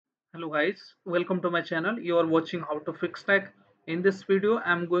Hello guys, welcome to my channel. You are watching how to fix tech. In this video,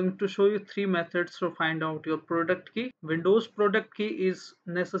 I'm going to show you three methods to find out your product key. Windows product key is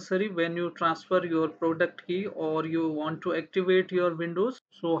necessary when you transfer your product key or you want to activate your Windows.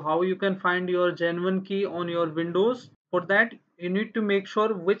 So how you can find your genuine key on your Windows? For that, you need to make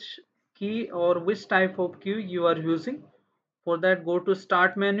sure which key or which type of key you are using. For that, go to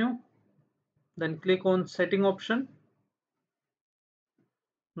Start menu, then click on Setting option.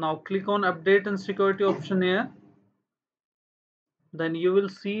 Now click on Update and Security option here. Then you will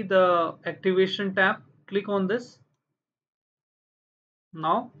see the activation tab. Click on this.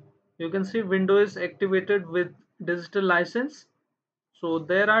 Now you can see Windows is activated with digital license. So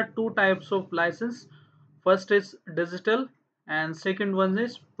there are two types of license. First is digital and second one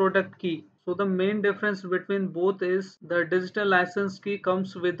is product key. So the main difference between both is the digital license key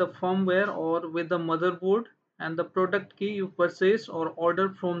comes with the firmware or with the motherboard, and the product key you purchase or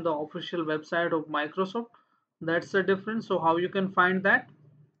order from the official website of Microsoft. That's the difference. So how you can find that?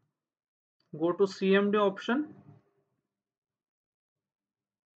 Go to CMD option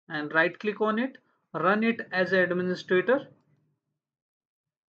and right click on it, run it as an administrator.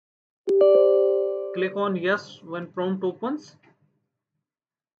 Click on yes when prompt opens.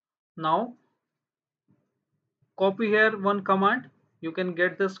 Now copy here one command. You can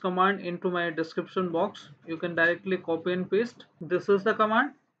get this command into my description box. You can directly copy and paste. This is the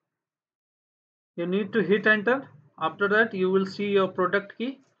command. You need to hit enter. After that you will see your product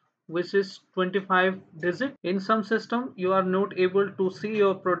key, which is 25 digit. In some system you are not able to see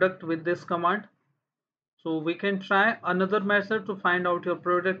your product with this command. So we can try another method to find out your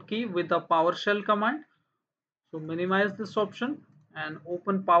product key with the PowerShell command. So minimize this option and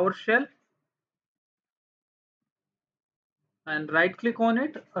open PowerShell and right click on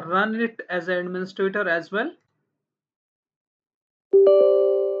it, run it as an administrator as well.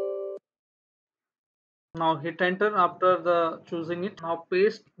 Now hit enter after the choosing it. Now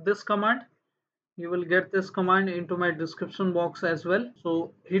paste this command. You will get this command into my description box as well.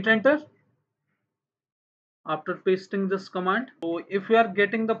 So hit enter after pasting this command. So if you are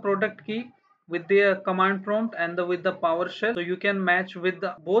getting the product key with the command prompt and with the PowerShell, so you can match with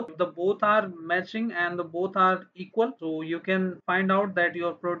both are matching and both are equal, so you can find out that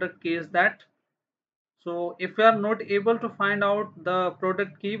your product key is that. So if you are not able to find out the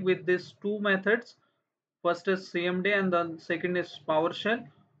product key with these two methods, first is CMD and the second is PowerShell,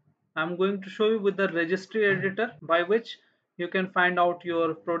 I'm going to show you with the registry editor, by which you can find out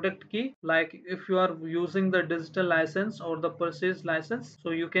your product key. Like if you are using the digital license or the purchase license,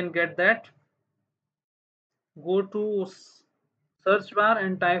 so you can get that. Go to search bar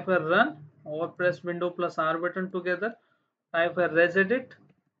and type a run or press window plus R button together. Type a regedit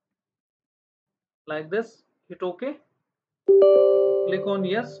like this. Hit OK. Click on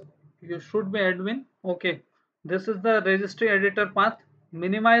yes. You should be admin. Okay. This is the registry editor path.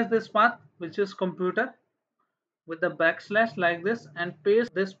 Minimize this path, which is computer, with the backslash like this and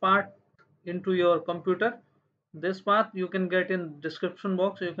paste this part into your computer. This path you can get in description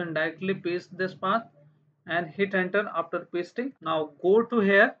box. You can directly paste this path and hit enter after pasting. Now go to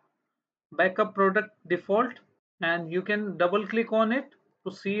here, backup product default, and you can double click on it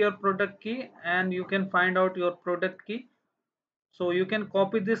to see your product key and you can find out your product key. So you can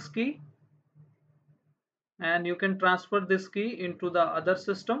copy this key and you can transfer this key into the other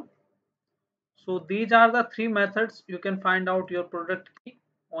system. So these are the three methods you can find out your product key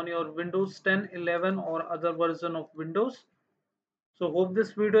on your Windows 10, 11 or other version of Windows. So hope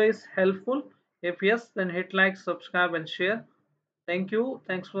this video is helpful. If yes, then hit like, subscribe and share. Thank you.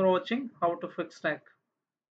 Thanks for watching How to Fix Tech.